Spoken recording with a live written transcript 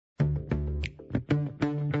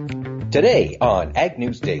Today on Ag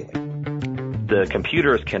News Daily. The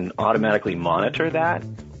computers can automatically monitor that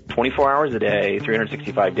 24 hours a day,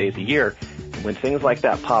 365 days a year. When things like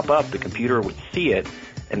that pop up, the computer would see it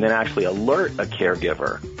and then actually alert a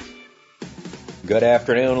caregiver. Good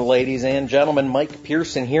afternoon, ladies and gentlemen. Mike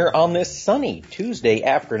Pearson here on this sunny Tuesday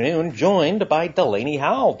afternoon, joined by Delaney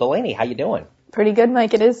Howell. Delaney, how you doing? Pretty good,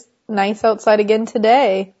 Mike. It is nice outside again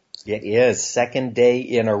today. It is. Second day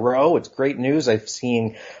in a row. It's great news.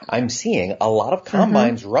 I'm seeing a lot of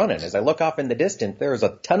combines running. As I look off in the distance, there's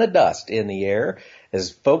a ton of dust in the air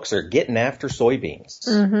as folks are getting after soybeans.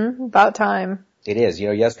 About time. It is. You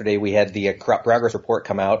know, yesterday we had the crop progress report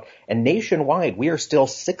come out, and nationwide we are still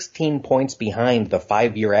 16 points behind the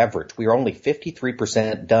 5-year average. We are only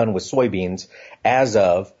 53% done with soybeans as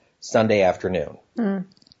of Sunday afternoon.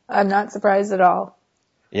 I'm not surprised at all.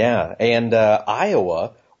 Yeah, and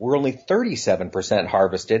Iowa, we're only 37%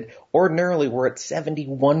 harvested. Ordinarily, we're at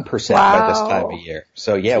 71% by this time of year.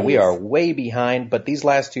 So, yeah, we are way behind, but these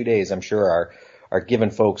last 2 days, I'm sure, are giving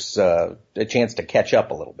folks a chance to catch up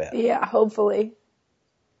a little bit. Yeah, hopefully.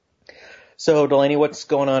 So, Delaney, what's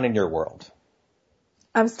going on in your world?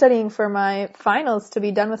 I'm studying for my finals to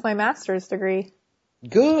be done with my master's degree.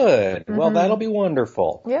 Good. Well, that'll be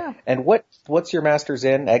wonderful. Yeah. And what's your master's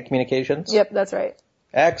in? Ag communications? Yep, that's right.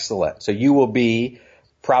 Excellent. So you will be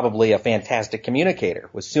probably a fantastic communicator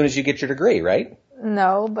as soon as you get your degree, right?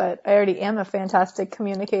 No, but I already am a fantastic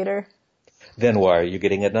communicator. Then why are you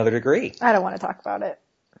getting another degree? I don't want to talk about it.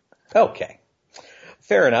 Okay.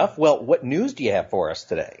 Fair enough. Well, what news do you have for us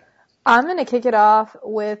today? I'm going to kick it off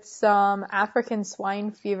with some African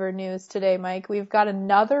swine fever news today, Mike. We've got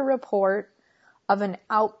another report of an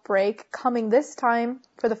outbreak coming this time,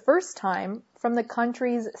 for the first time, from the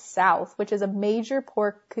country's south, which is a major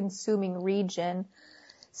pork consuming region.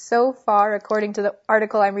 So far, according to the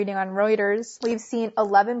article I'm reading on Reuters, we've seen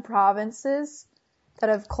 11 provinces that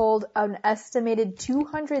have culled an estimated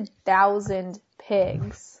 200,000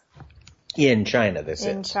 pigs. In China, this is.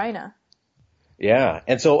 In China. Yeah.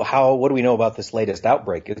 And so what do we know about this latest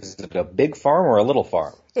outbreak? Is it a big farm or a little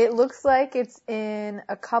farm? It looks like it's in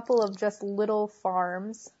a couple of just little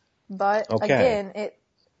farms. But again,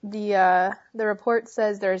 the report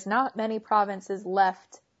says there's not many provinces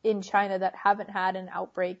left in China that haven't had an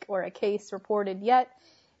outbreak or a case reported yet,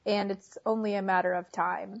 and it's only a matter of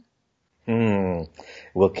time.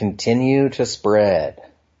 Will continue to spread.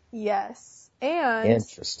 Yes. And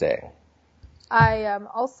interesting. I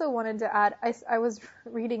also wanted to add, I was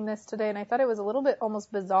reading this today and I thought it was a little bit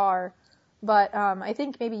almost bizarre, but I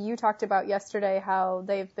think maybe you talked about yesterday how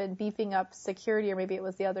they've been beefing up security, or maybe it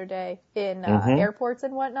was the other day, in airports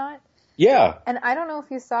and whatnot. Yeah. And I don't know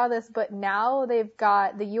if you saw this, but now they've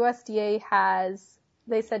got, the USDA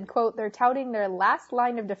they said, quote, they're touting their last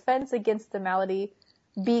line of defense against the malady,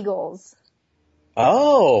 beagles.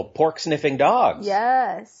 Oh, pork-sniffing dogs.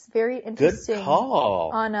 Yes, very interesting. Good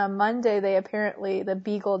call. On a Monday, the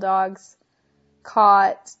beagle dogs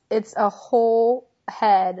caught, it's a whole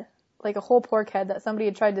head, like a whole pork head that somebody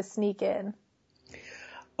had tried to sneak in.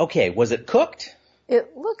 Okay, was it cooked?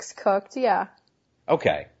 It looks cooked, yeah.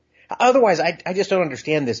 Okay. Otherwise, I just don't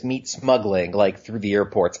understand this meat smuggling, like, through the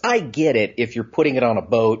airports. I get it if you're putting it on a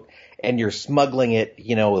boat and you're smuggling it,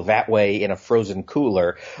 that way in a frozen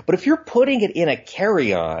cooler. But if you're putting it in a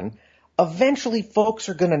carry-on, eventually folks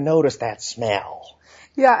are going to notice that smell.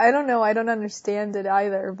 Yeah, I don't know. I don't understand it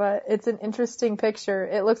either, but it's an interesting picture.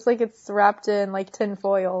 It looks like it's wrapped in, like, tin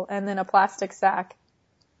foil and then a plastic sack.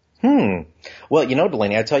 Well,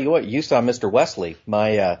 Delaney, I tell you what, you saw Mr. Wesley,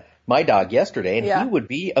 my dog, yesterday, and he would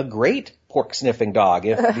be a great pork-sniffing dog.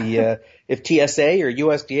 If if TSA or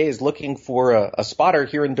USDA is looking for a spotter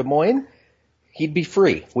here in Des Moines, he'd be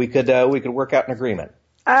free. We could work out an agreement.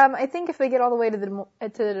 I think if they get all the way to the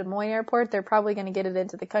Des Moines airport, they're probably going to get it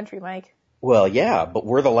into the country, Mike. Well, yeah, but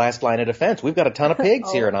we're the last line of defense. We've got a ton of pigs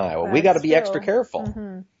here in Iowa. We got to be extra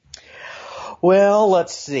careful. Well,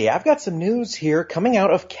 let's see. I've got some news here coming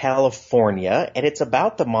out of California, and it's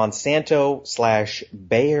about the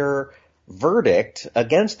Monsanto/Bayer verdict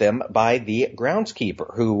against them by the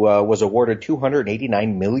groundskeeper, who was awarded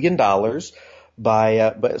 $289 million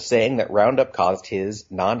by saying that Roundup caused his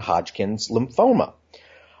non-Hodgkin's lymphoma.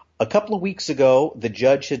 A couple of weeks ago, the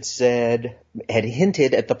judge had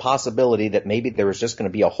hinted at the possibility that maybe there was just going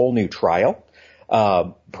to be a whole new trial.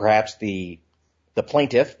 Perhaps the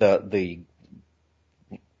plaintiff, the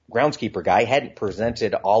groundskeeper guy, hadn't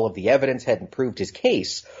presented all of the evidence, hadn't proved his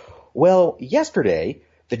case. Well, yesterday,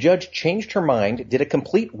 the judge changed her mind, did a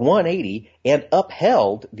complete 180, and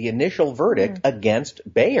upheld the initial verdict against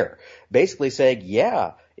Bayer, basically saying,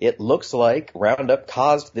 yeah, It looks like Roundup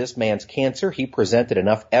caused this man's cancer. He presented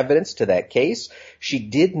enough evidence to that case. She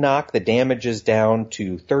did knock the damages down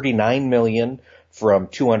to $39 million from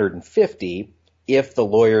 $250 if the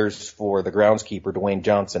lawyers for the groundskeeper, Dwayne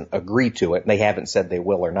Johnson, agree to it. And they haven't said they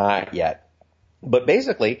will or not yet. But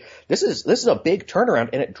basically, this is a big turnaround,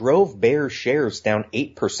 and it drove Bayer's shares down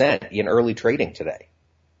 8% in early trading today.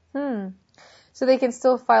 So they can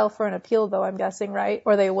still file for an appeal, though, I'm guessing, right?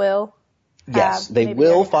 Or they will? Yes, they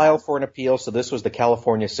will file for an appeal. So this was the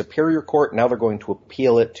California Superior Court. Now they're going to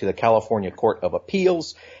appeal it to the California Court of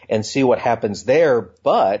Appeals and see what happens there.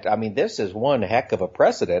 But, I mean, this is one heck of a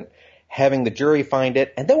precedent, having the jury find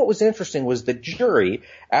it. And then what was interesting was the jury,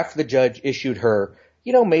 after the judge issued her,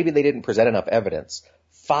 maybe they didn't present enough evidence.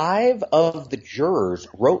 5 of the jurors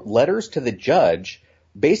wrote letters to the judge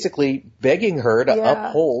basically begging her to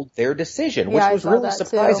uphold their decision, which was really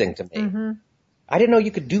surprising to me. Mm-hmm. I didn't know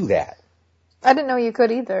you could do that. I didn't know you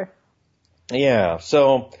could either. Yeah.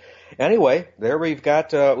 So anyway, there we've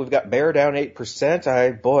got Bayer down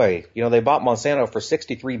 8%. They bought Monsanto for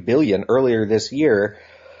 $63 billion earlier this year.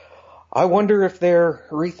 I wonder if they're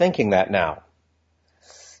rethinking that now.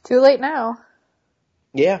 Too late now.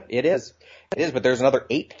 Yeah, it is. It is, but there's another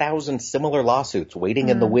 8,000 similar lawsuits waiting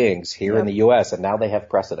in the wings here in the U.S., and now they have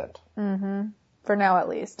precedent. Mm-hmm. For now, at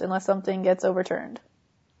least, unless something gets overturned.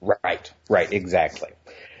 Right, exactly.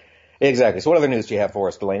 Exactly. So what other news do you have for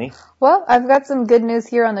us, Delaney? Well, I've got some good news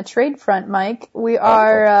here on the trade front, Mike. We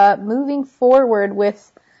are moving forward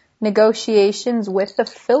with negotiations with the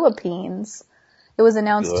Philippines. It was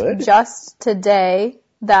announced just today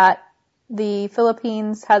that the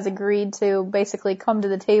Philippines has agreed to basically come to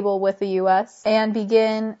the table with the U.S. and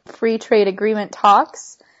begin free trade agreement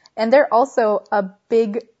talks. And they're also a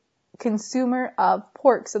big consumer of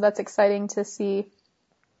pork, so that's exciting to see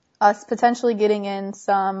us potentially getting in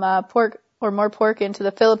some pork or more pork into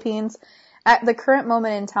the Philippines. At the current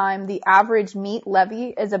moment in time, the average meat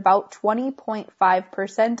levy is about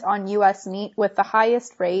 20.5% on U.S. meat, with the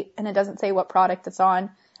highest rate, and it doesn't say what product it's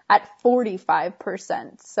on, at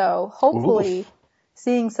 45%. So hopefully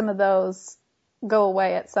seeing some of those go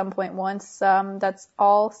away at some point once that's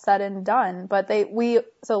all said and done. But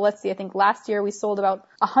so let's see, I think last year we sold about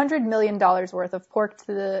 $100 million worth of pork to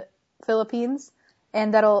the Philippines,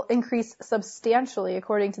 and that'll increase substantially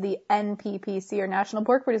according to the NPPC, or National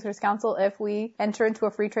Pork Producers Council, if we enter into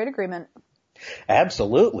a free trade agreement.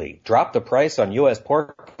 Absolutely. Drop the price on U.S.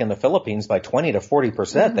 pork in the Philippines by 20 to 40%.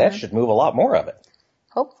 Mm-hmm. That should move a lot more of it.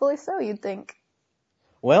 Hopefully so, you'd think.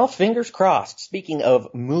 Well, fingers crossed. Speaking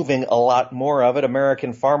of moving a lot more of it,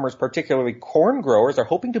 American farmers, particularly corn growers, are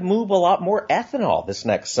hoping to move a lot more ethanol this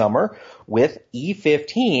next summer, with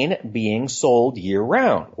E15 being sold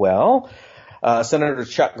year-round. Well, Senator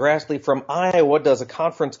Chuck Grassley from Iowa does a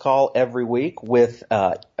conference call every week with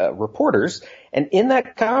reporters, and in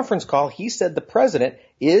that conference call, he said the president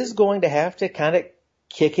is going to have to kind of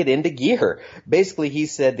kick it into gear. Basically, he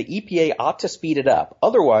said the EPA ought to speed it up.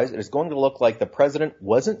 Otherwise, it is going to look like the president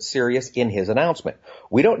wasn't serious in his announcement.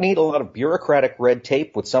 We don't need a lot of bureaucratic red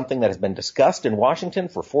tape with something that has been discussed in Washington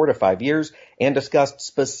for 4 to 5 years and discussed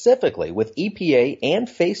specifically with EPA and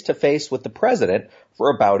face-to-face with the president for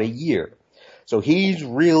about a year. So he's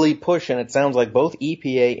really pushing, it sounds like, both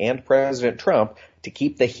EPA and President Trump to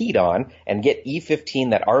keep the heat on and get E15,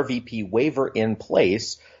 that RVP waiver, in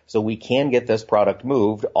place so we can get this product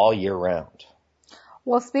moved all year round.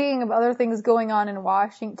 Well, speaking of other things going on in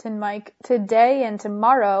Washington, Mike, today and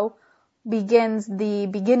tomorrow begins the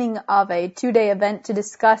beginning of a 2-day event to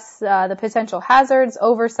discuss the potential hazards,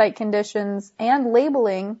 oversight conditions, and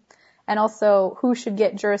labeling, and also who should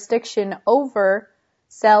get jurisdiction over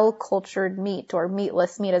cell-cultured meat, or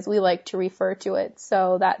meatless meat as we like to refer to it.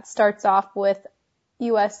 So that starts off with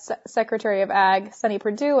U.S. Secretary of Ag Sonny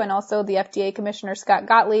Perdue and also the FDA Commissioner Scott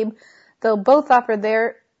Gottlieb. They'll both offer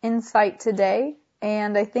their insight today,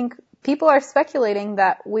 and I think people are speculating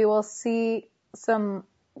that we will see some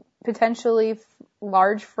potentially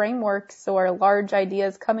large frameworks or large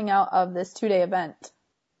ideas coming out of this 2-day event.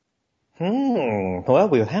 Well,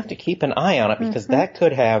 we'll have to keep an eye on it, because that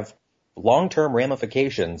could have long-term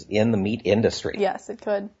ramifications in the meat industry. Yes, it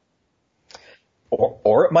could.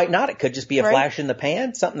 Or it might not. It could just be a flash in the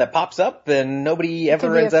pan, something that pops up and nobody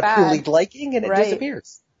ever ends up really liking, and it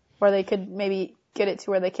disappears. Or they could maybe get it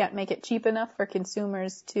to where they can't make it cheap enough for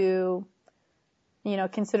consumers to,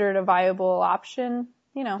 consider it a viable option,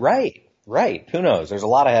 Right. Who knows? There's a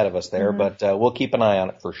lot ahead of us there, but we'll keep an eye on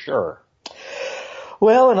it for sure.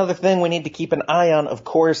 Well, another thing we need to keep an eye on, of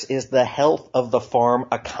course, is the health of the farm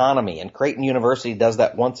economy. And Creighton University does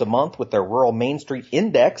that once a month with their Rural Main Street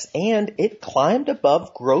Index, and it climbed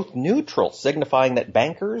above growth neutral, signifying that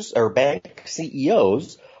bankers or bank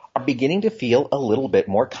CEOs are beginning to feel a little bit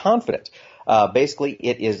more confident. Basically,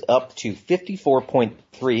 it is up to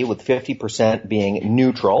 54.3, with 50% being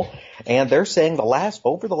neutral. And they're saying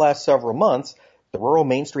over the last several months, the rural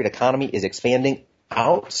Main Street economy is expanding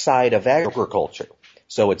outside of agriculture.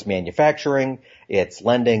 So it's manufacturing, it's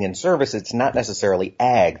lending and service. It's not necessarily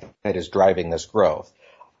ag that is driving this growth.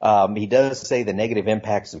 He does say the negative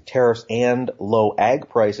impacts of tariffs and low ag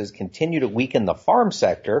prices continue to weaken the farm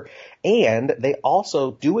sector, and they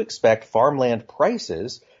also do expect farmland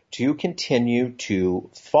prices to continue to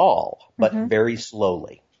fall, but very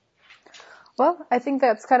slowly. Well, I think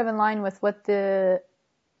that's kind of in line with what ERS,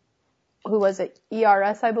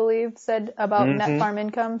 I believe, said about net farm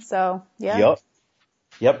income. So, yeah.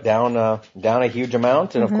 Yep, down a huge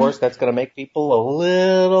amount. And of course, that's going to make people a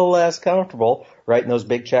little less comfortable writing those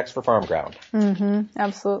big checks for farm ground.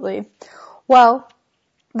 Absolutely. Well,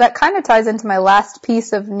 that kind of ties into my last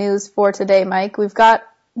piece of news for today, Mike. We've got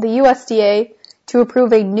the USDA to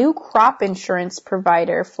approve a new crop insurance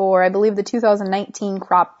provider for, I believe, the 2019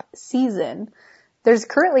 crop season. There's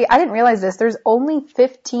currently, I didn't realize this, there's only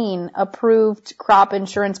 15 approved crop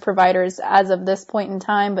insurance providers as of this point in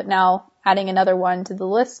time, but now adding another one to the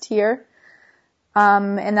list here.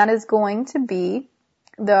 And that is going to be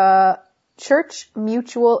the Church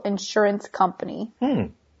Mutual Insurance Company.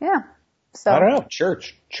 Yeah. So I don't know.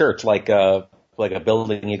 Church, like a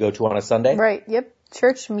building you go to on a Sunday? Right. Yep.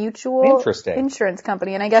 Church Mutual Insurance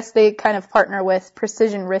Company. And I guess they kind of partner with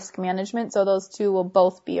Precision Risk Management, so those two will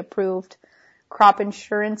both be approved crop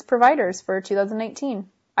insurance providers for 2019.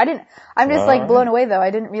 I'm just blown away though. I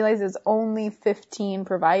didn't realize there's only 15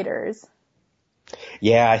 providers.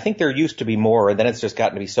 Yeah, I think there used to be more, and then it's just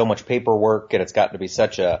gotten to be so much paperwork, and it's gotten to be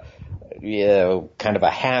such a, kind of a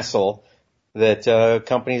hassle that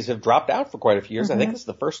companies have dropped out for quite a few years. I think it's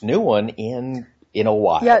the first new one in a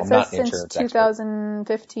while. Yeah, it says since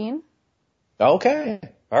 2015. Okay.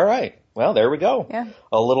 All right. Well, there we go. Yeah.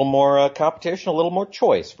 A little more competition, a little more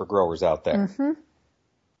choice for growers out there.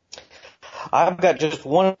 I've got just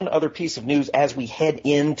one other piece of news as we head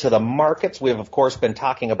into the markets. We have, of course, been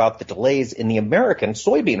talking about the delays in the American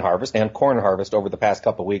soybean harvest and corn harvest over the past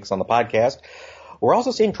couple of weeks on the podcast. We're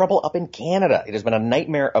also seeing trouble up in Canada. It has been a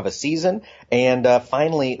nightmare of a season, and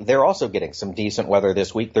finally, they're also getting some decent weather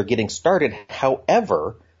this week. They're getting started.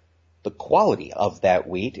 However, the quality of that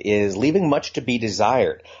wheat is leaving much to be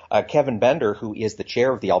desired. Kevin Bender, who is the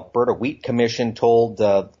chair of the Alberta Wheat Commission, told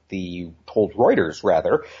Reuters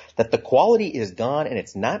that the quality is gone and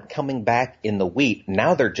it's not coming back in the wheat.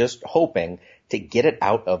 Now they're just hoping to get it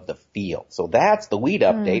out of the field. So that's the wheat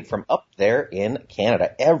update from up there in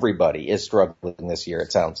Canada. Everybody is struggling this year,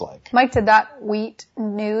 it sounds like. Mike, did that wheat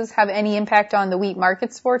news have any impact on the wheat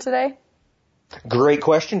markets for today? Great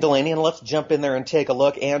question, Delaney, and let's jump in there and take a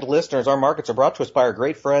look. And listeners, our markets are brought to us by our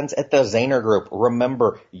great friends at the Zahner Group.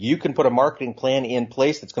 Remember, you can put a marketing plan in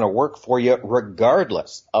place that's going to work for you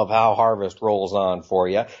regardless of how harvest rolls on for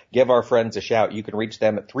you. Give our friends a shout. You can reach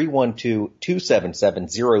them at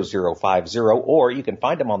 312-277-0050, or you can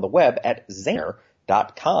find them on the web at Zahner.com.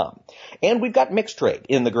 And we've got mixed trade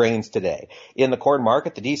in the grains today. In the corn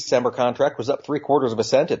market, the December contract was up 0.75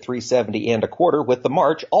 cents at 3.70 1/4, with the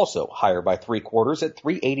March also higher by 0.75 at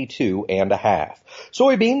 3.82 1/2.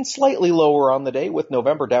 Soybeans slightly lower on the day, with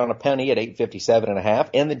November down a penny at 8.57 1/2,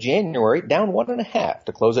 and the January down 1 1/2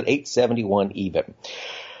 to close at 8.71 even.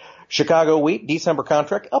 Chicago wheat December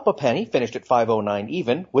contract up a penny, finished at 5.09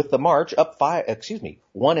 even, with the March up 1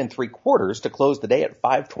 3/4 to close the day at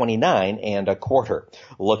 5.29 1/4.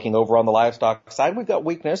 Looking over on the livestock side, we've got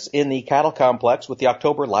weakness in the cattle complex, with the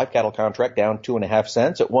October live cattle contract down 2.5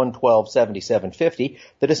 cents at 112.7750.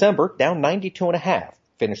 The December down 92 1/2.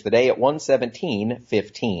 Finished the day at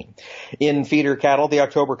 117.15. In feeder cattle, the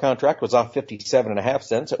October contract was off 57.5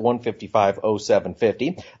 cents at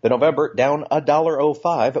 155.0750. The November down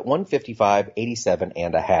 $1.05 at 155.87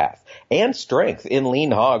 1/2. And strength in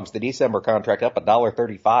lean hogs, the December contract up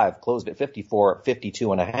 $1.35, closed at 54.52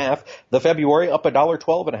 1/2. The February up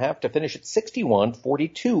 $1.12 1/2 to finish at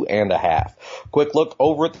 61.42 1/2. Quick look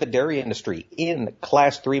over at the dairy industry. In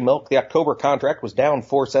Class 3 milk, the October contract was down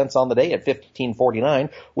 4 cents on the day at 15.49.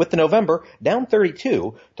 With the November down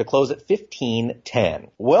 32 to close at 15.10.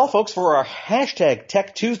 Well, folks, for our hashtag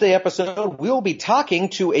Tech Tuesday episode, we'll be talking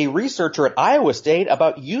to a researcher at Iowa State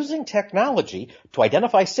about using technology to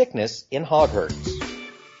identify sickness in hog herds.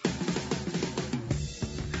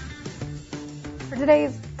 For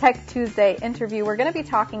today's Tech Tuesday interview, we're going to be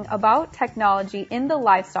talking about technology in the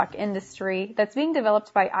livestock industry that's being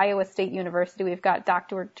developed by Iowa State University. We've got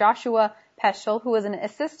Dr. Joshua Peschel, who is an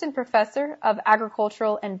assistant professor of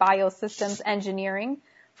agricultural and biosystems engineering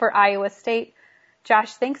for Iowa State.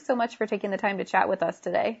 Josh, thanks so much for taking the time to chat with us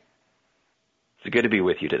today. It's good to be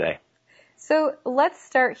with you today. So let's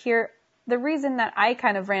start here. The reason that I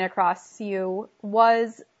kind of ran across you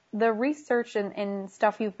was the research and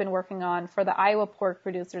stuff you've been working on for the Iowa Pork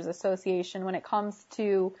Producers Association when it comes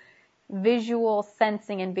to visual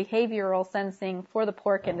sensing and behavioral sensing for the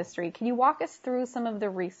pork industry. Can you walk us through some of the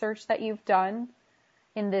research that you've done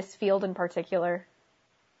in this field in particular?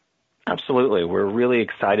 Absolutely. We're really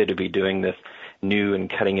excited to be doing this new and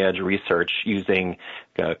cutting-edge research using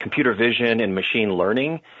computer vision and machine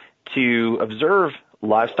learning to observe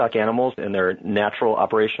livestock animals in their natural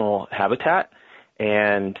operational habitat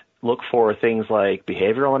and look for things like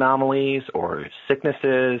behavioral anomalies or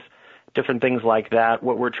sicknesses, different things like that.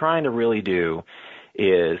 What we're trying to really do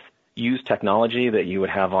is use technology that you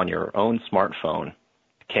would have on your own smartphone,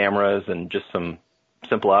 cameras and just some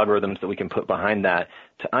simple algorithms that we can put behind that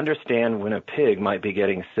to understand when a pig might be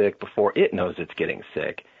getting sick before it knows it's getting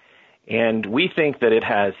sick. And we think that it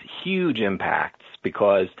has huge impacts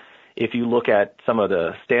because if you look at some of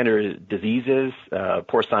the standard diseases,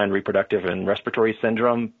 porcine reproductive and respiratory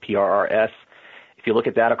syndrome, PRRS, if you look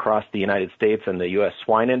at that across the United States and the U.S.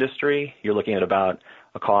 swine industry, you're looking at about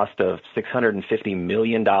a cost of $650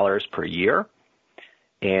 million per year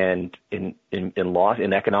and in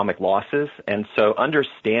economic losses. And so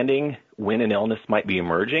understanding when an illness might be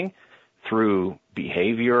emerging through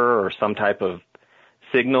behavior or some type of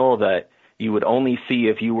signal that you would only see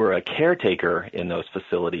if you were a caretaker in those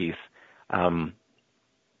facilities,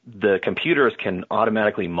 the computers can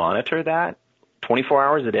automatically monitor that 24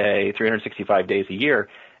 hours a day, 365 days a year.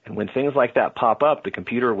 And when things like that pop up, the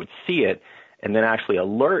computer would see it and then actually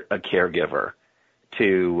alert a caregiver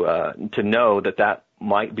to know that that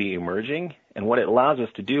might be emerging. And what it allows us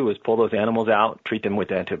to do is pull those animals out, treat them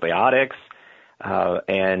with antibiotics,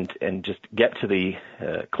 and just get to the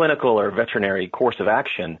clinical or veterinary course of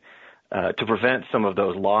action to prevent some of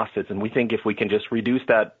those losses. And we think if we can just reduce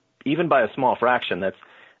that even by a small fraction, that's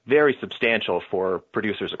very substantial for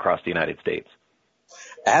producers across the United States.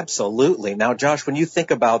 Absolutely. Now, Josh, when you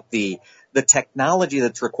think about the technology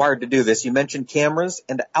that's required to do this, you mentioned cameras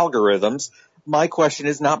and algorithms. My question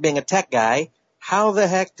is, not being a tech guy, how the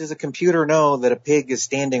heck does a computer know that a pig is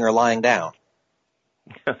standing or lying down?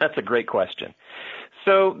 That's a great question.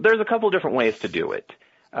 So there's a couple different ways to do it.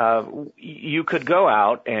 You could go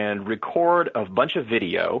out and record a bunch of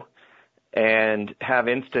video and have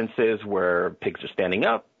instances where pigs are standing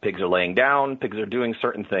up, pigs are laying down, pigs are doing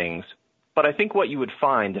certain things. But I think what you would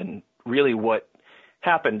find, and really what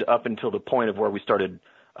happened up until the point of where we started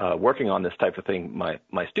working on this type of thing,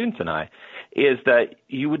 my students and I, is that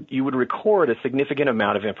you would record a significant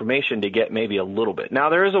amount of information to get maybe a little bit. Now,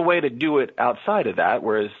 there is a way to do it outside of that,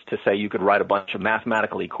 whereas to say you could write a bunch of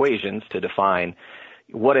mathematical equations to define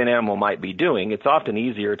what an animal might be doing. It's often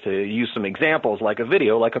easier to use some examples like a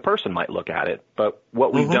video, like a person might look at it. But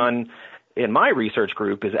what we've done in my research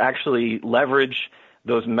group is actually leverage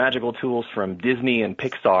those magical tools from Disney and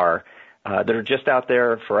Pixar that are just out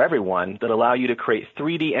there for everyone that allow you to create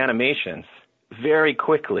 3D animations very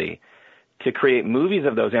quickly to create movies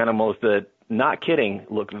of those animals that, not kidding,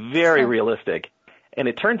 look very realistic. And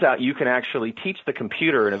it turns out you can actually teach the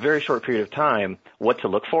computer in a very short period of time what to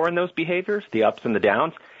look for in those behaviors, the ups and the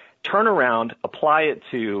downs, turn around, apply it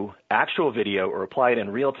to actual video or apply it in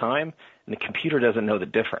real time, and the computer doesn't know the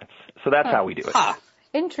difference. So that's how we do it.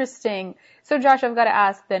 Interesting. So, Josh, I've got to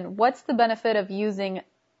ask then, what's the benefit of using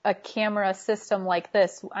a camera system like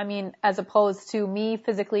this? I mean, as opposed to me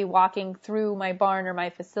physically walking through my barn or my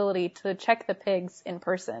facility to check the pigs in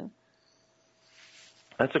person?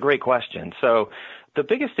 That's a great question. So the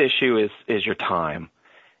biggest issue is your time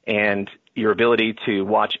and your ability to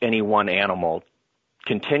watch any one animal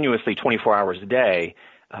continuously 24 hours a day.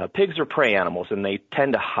 Pigs are prey animals, and they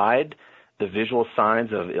tend to hide the visual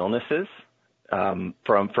signs of illnesses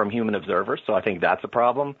from human observers. So I think that's a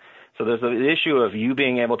problem. So there's an issue of you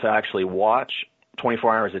being able to actually watch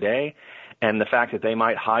 24 hours a day and the fact that they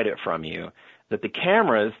might hide it from you, that the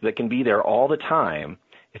cameras that can be there all the time,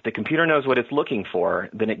 if the computer knows what it's looking for,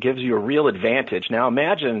 then it gives you a real advantage. Now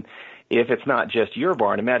imagine if it's not just your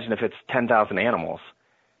barn. Imagine if it's 10,000 animals.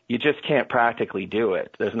 You just can't practically do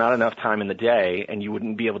it. There's not enough time in the day, and you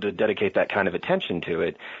wouldn't be able to dedicate that kind of attention to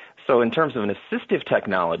it. So in terms of an assistive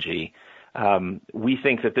technology, we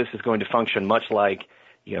think that this is going to function much like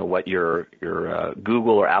what your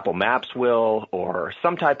Google or Apple Maps will, or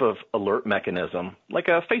some type of alert mechanism, like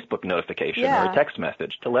a Facebook notification or a text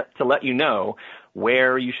message to let you know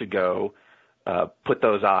where you should go, put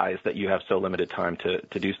those eyes that you have so limited time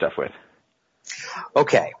to do stuff with.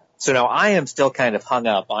 Okay. So now I am still kind of hung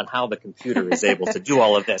up on how the computer is able to do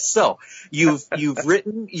all of this. So you've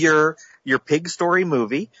written your pig story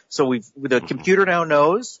movie. So the computer now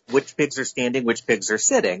knows which pigs are standing, which pigs are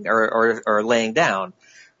sitting or laying down.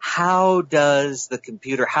 How is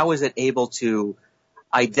it able to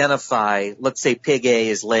identify, let's say pig A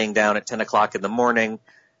is laying down at 10 o'clock in the morning,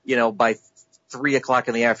 by 3 o'clock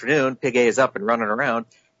in the afternoon, pig A is up and running around.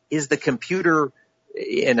 Is the computer,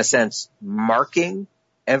 in a sense, marking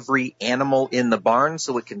every animal in the barn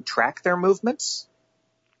so it can track their movements?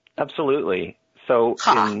 Absolutely. So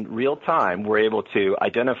in real time, we're able to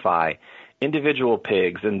identify individual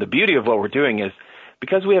pigs. And the beauty of what we're doing is,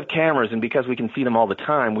 because we have cameras and because we can see them all the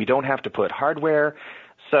time, we don't have to put hardware.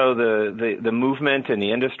 So the movement in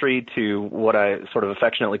the industry to what I sort of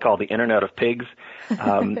affectionately call the Internet of Pigs,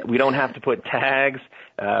 we don't have to put tags.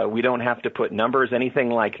 We don't have to put numbers, anything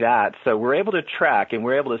like that. So we're able to track and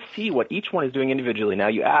we're able to see what each one is doing individually. Now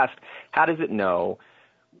you asked, how does it know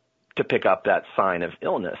to pick up that sign of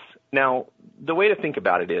illness? Now, the way to think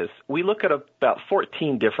about it is we look at about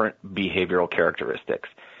 14 different behavioral characteristics.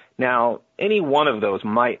 Now, any one of those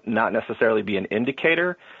might not necessarily be an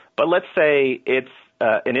indicator, but let's say it's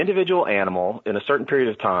an individual animal in a certain period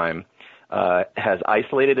of time has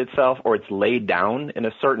isolated itself, or it's laid down in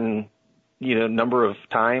a certain number of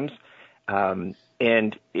times,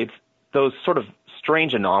 and it's those sort of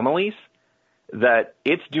strange anomalies that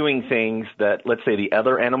it's doing things that, let's say, the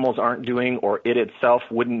other animals aren't doing or it itself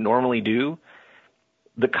wouldn't normally do.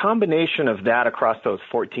 The combination of that across those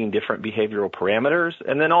 14 different behavioral parameters,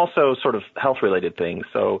 and then also sort of health-related things.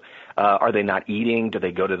 So are they not eating? Do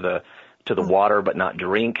they go to the water but not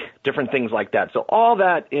drink? Different things like that. So all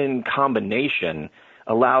that in combination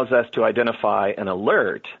allows us to identify an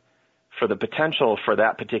alert for the potential for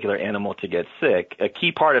that particular animal to get sick. A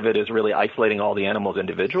key part of it is really isolating all the animals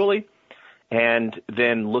individually and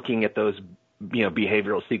then looking at those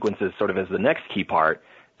behavioral sequences sort of as the next key part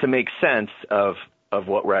to make sense of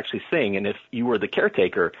what we're actually seeing. And if you were the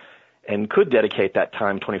caretaker and could dedicate that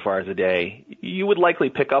time 24 hours a day, you would likely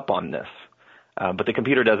pick up on this. But the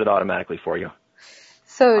computer does it automatically for you.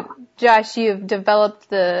 So, Josh, you've developed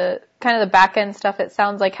the kind of the back-end stuff, it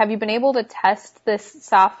sounds like. Have you been able to test this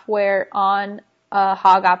software on a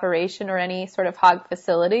hog operation or any sort of hog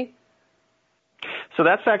facility? So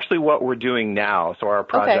that's actually what we're doing now. So our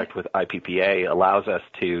project with IPPA allows us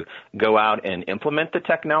to go out and implement the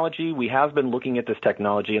technology. We have been looking at this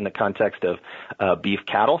technology in the context of beef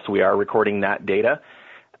cattle, so we are recording that data.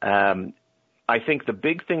 I think the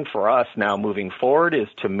big thing for us now moving forward is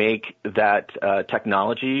to make that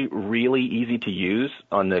technology really easy to use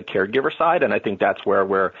on the caregiver side, and I think that's where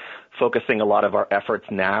we're focusing a lot of our efforts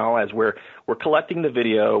now. As we're collecting the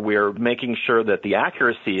video, we're making sure that the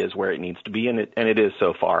accuracy is where it needs to be, and it is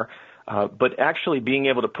so far. But actually being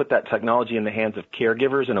able to put that technology in the hands of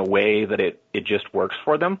caregivers in a way that it just works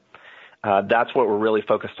for them, that's what we're really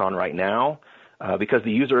focused on right now, because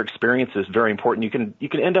the user experience is very important. You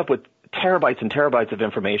can end up with terabytes and terabytes of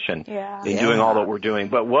information in doing all that we're doing.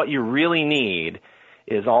 But what you really need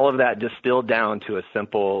is all of that distilled down to a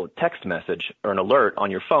simple text message or an alert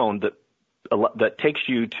on your phone that takes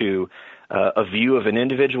you to a view of an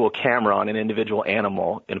individual camera on an individual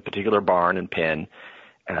animal in a particular barn and pen,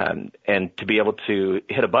 and to be able to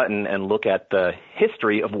hit a button and look at the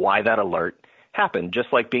history of why that alert happened,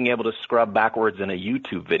 just like being able to scrub backwards in a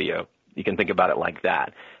YouTube video. You can think about it like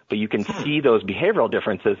that. But you can see those behavioral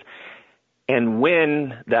differences. And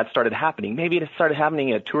when that started happening, maybe it started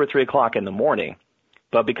happening at 2 or 3 o'clock in the morning,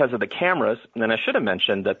 but because of the cameras, and then I should have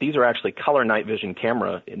mentioned that these are actually color night vision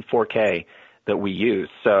camera in 4K that we use.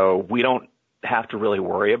 So we don't have to really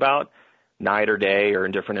worry about night or day or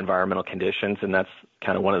in different environmental conditions. And that's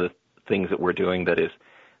kind of one of the things that we're doing that is,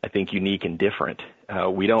 I think, unique and different.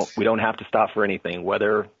 We don't have to stop for anything,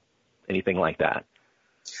 weather, anything like that.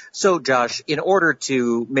 So, Josh, in order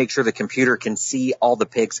to make sure the computer can see all the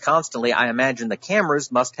pigs constantly, I imagine the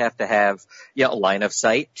cameras must have to have a line of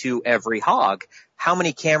sight to every hog. How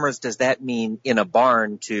many cameras does that mean in a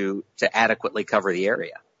barn to adequately cover the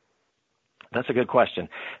area? That's a good question.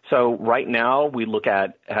 So right now we look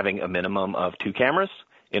at having a minimum of 2 cameras.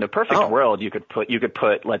 In a perfect world, you could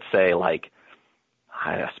put, let's say, I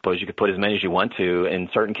suppose you could put as many as you want to. In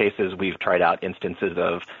certain cases, we've tried out instances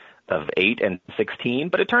of 8 and 16,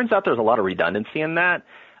 but it turns out there's a lot of redundancy in that.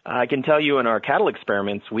 I can tell you in our cattle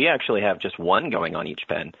experiments, we actually have just 1 going on each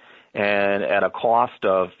pen. And at a cost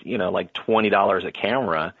of, like $20 a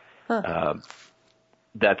camera,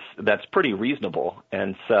 that's pretty reasonable.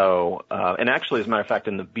 And so, and actually, as a matter of fact,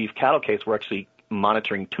 in the beef cattle case, we're actually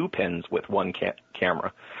monitoring 2 pins with one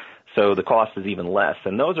camera. So the cost is even less.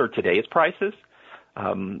 And those are today's prices.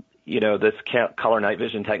 This color night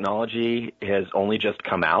vision technology has only just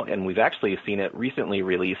come out, and we've actually seen it recently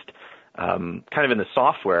released kind of in the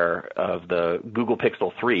software of the Google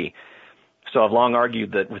Pixel 3. So I've long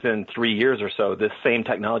argued that within 3 years or so, this same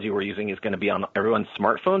technology we're using is going to be on everyone's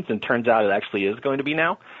smartphones, and turns out it actually is going to be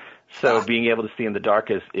now. So being able to see in the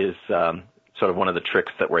dark is sort of one of the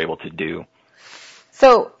tricks that we're able to do.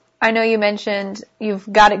 So I know you mentioned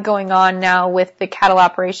you've got it going on now with the cattle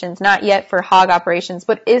operations, not yet for hog operations,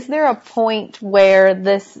 but is there a point where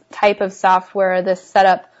this type of software, this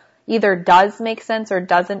setup, either does make sense or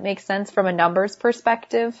doesn't make sense from a numbers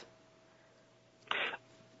perspective?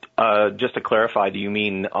 Just to clarify, do you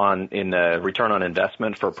mean in return on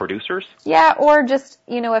investment for producers? Yeah, or just,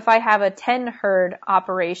 if I have a 10 herd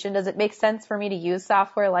operation, does it make sense for me to use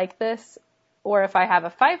software like this? Or if I have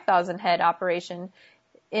a 5,000 head operation,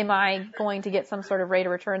 am I going to get some sort of rate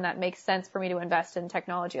of return that makes sense for me to invest in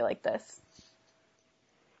technology like this?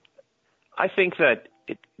 I think that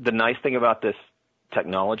the nice thing about this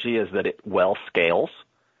technology is that it well scales.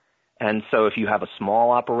 And so if you have a small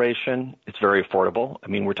operation, it's very affordable. I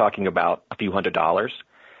mean, we're talking about a few $100s.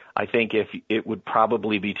 I think if it would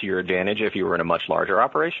probably be to your advantage if you were in a much larger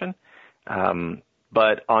operation.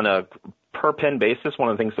 But on a per pin basis, one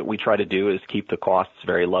of the things that we try to do is keep the costs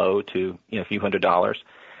very low to a few $100s,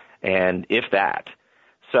 and if that.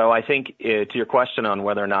 So I think to your question on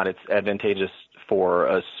whether or not it's advantageous for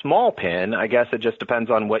a small pin, I guess it just depends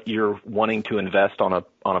on what you're wanting to invest on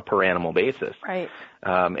a per animal basis. Right.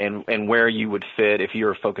 And where you would fit if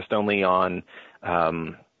you're focused only on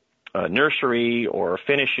a nursery or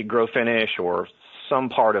grow finish or some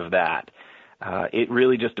part of that. It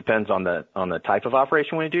really just depends on the type of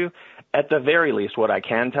operation we do. At the very least, what I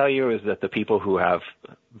can tell you is that the people who have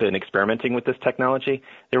been experimenting with this technology,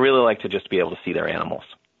 they really like to just be able to see their animals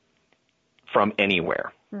from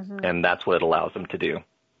anywhere. Mm-hmm. And that's what it allows them to do.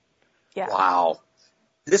 Yeah. Wow.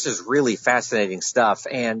 This is really fascinating stuff.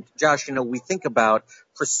 And Josh, we think about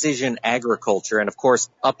precision agriculture. And of course,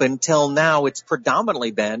 up until now, it's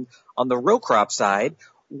predominantly been on the row crop side.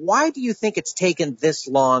 Why do you think it's taken this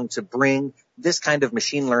long to bring this kind of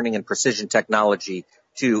machine learning and precision technology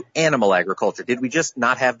to animal agriculture? Did we just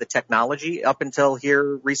not have the technology up until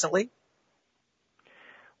here recently?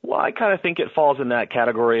 Well, I kind of think it falls in that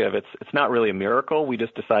category of it's not really a miracle. We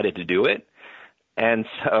just decided to do it. And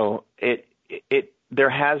so there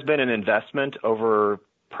has been an investment over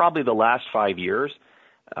probably the last 5 years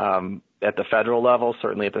at the federal level,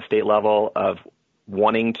 certainly at the state level, of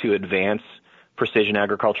wanting to advance precision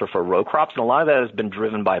agriculture for row crops. And a lot of that has been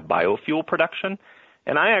driven by biofuel production.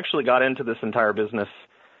 And I actually got into this entire business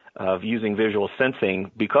of using visual sensing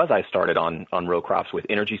because I started on row crops with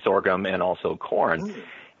energy sorghum and also corn. Mm.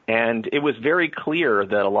 And it was very clear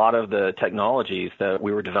that a lot of the technologies that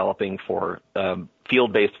we were developing for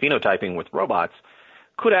field-based phenotyping with robots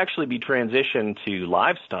could actually be transitioned to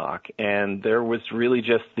livestock. And there was really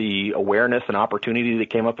just the awareness and opportunity that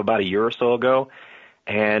came up about a year or so ago.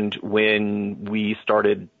 And when we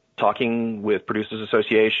started talking with producers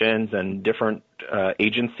associations and different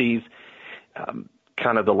agencies,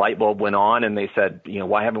 kind of the light bulb went on, and they said,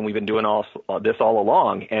 why haven't we been doing this all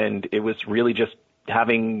along? And it was really just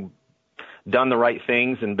having done the right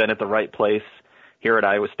things and been at the right place here at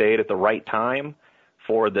Iowa State at the right time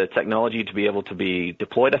for the technology to be able to be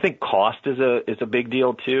deployed. I think cost is a big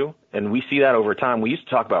deal too, and we see that over time. We used to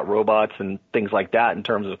talk about robots and things like that in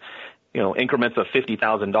terms of increments of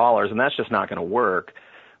 $50,000, and that's just not going to work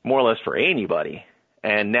more or less for anybody.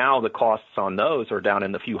 And now the costs on those are down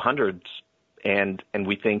in the few hundreds, and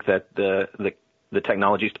we think that the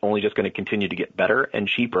technology is only just going to continue to get better and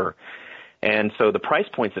cheaper. And so the price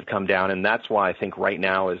points have come down, and that's why I think right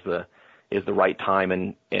now is the right time.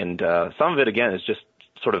 And some of it, again, is just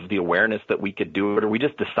sort of the awareness that we could do it, or we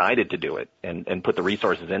just decided to do it and put the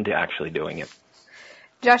resources into actually doing it.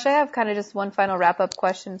 Josh, I have kind of just one final wrap-up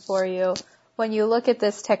question for you. When you look at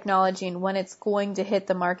this technology and when it's going to hit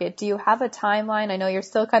the market, do you have a timeline? I know you're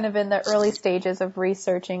still kind of in the early stages of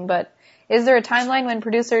researching, but is there a timeline when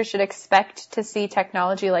producers should expect to see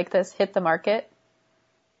technology like this hit the market?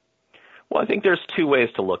 Well, I think there's two ways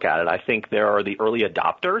to look at it. I think there are the early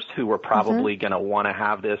adopters who are probably going to want to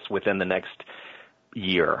have this within the next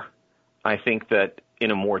year. I think that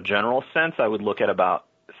in a more general sense, I would look at about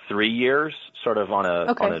 3 years, sort of on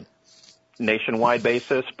a nationwide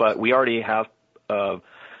basis. But we already have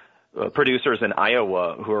producers in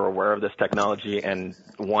Iowa who are aware of this technology and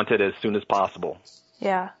want it as soon as possible.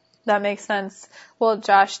 Yeah, that makes sense. Well,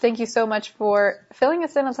 Josh, thank you so much for filling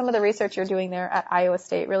us in on some of the research you're doing there at Iowa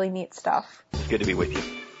State. Really neat stuff. It's good to be with you.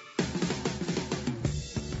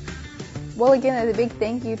 Well, again, a big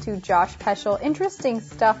thank you to Josh Peschel. Interesting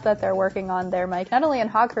stuff that they're working on there, Mike, not only in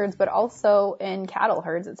hog herds, but also in cattle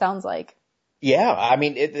herds, it sounds like. Yeah, I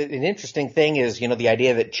mean, an interesting thing is, the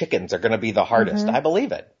idea that chickens are going to be the hardest. I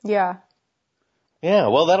believe it. Yeah. Yeah,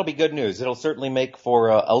 well, that'll be good news. It'll certainly make for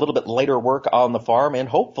a little bit lighter work on the farm and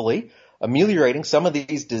hopefully ameliorating some of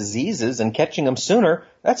these diseases and catching them sooner.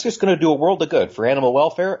 That's just going to do a world of good for animal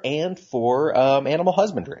welfare and for animal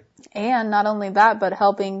husbandry. And not only that, but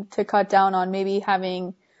helping to cut down on maybe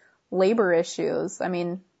having labor issues. I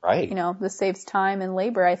mean, right. This saves time and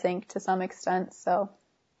labor, I think, to some extent. So.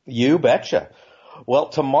 You betcha. Well,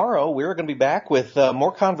 tomorrow we're going to be back with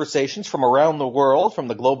more conversations from around the world from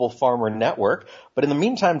the Global Farmer Network. But in the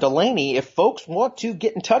meantime, Delaney, if folks want to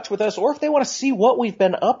get in touch with us or if they want to see what we've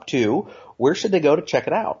been up to, where should they go to check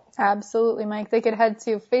it out? Absolutely, Mike. They could head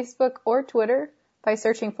to Facebook or Twitter by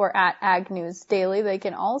searching for @AgNewsDaily. They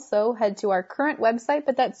can also head to our current website,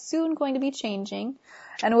 but that's soon going to be changing.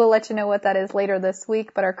 And we'll let you know what that is later this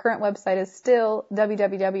week. But our current website is still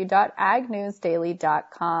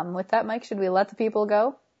www.agnewsdaily.com. With that, Mike, should we let the people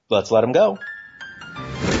go? Let's let them go.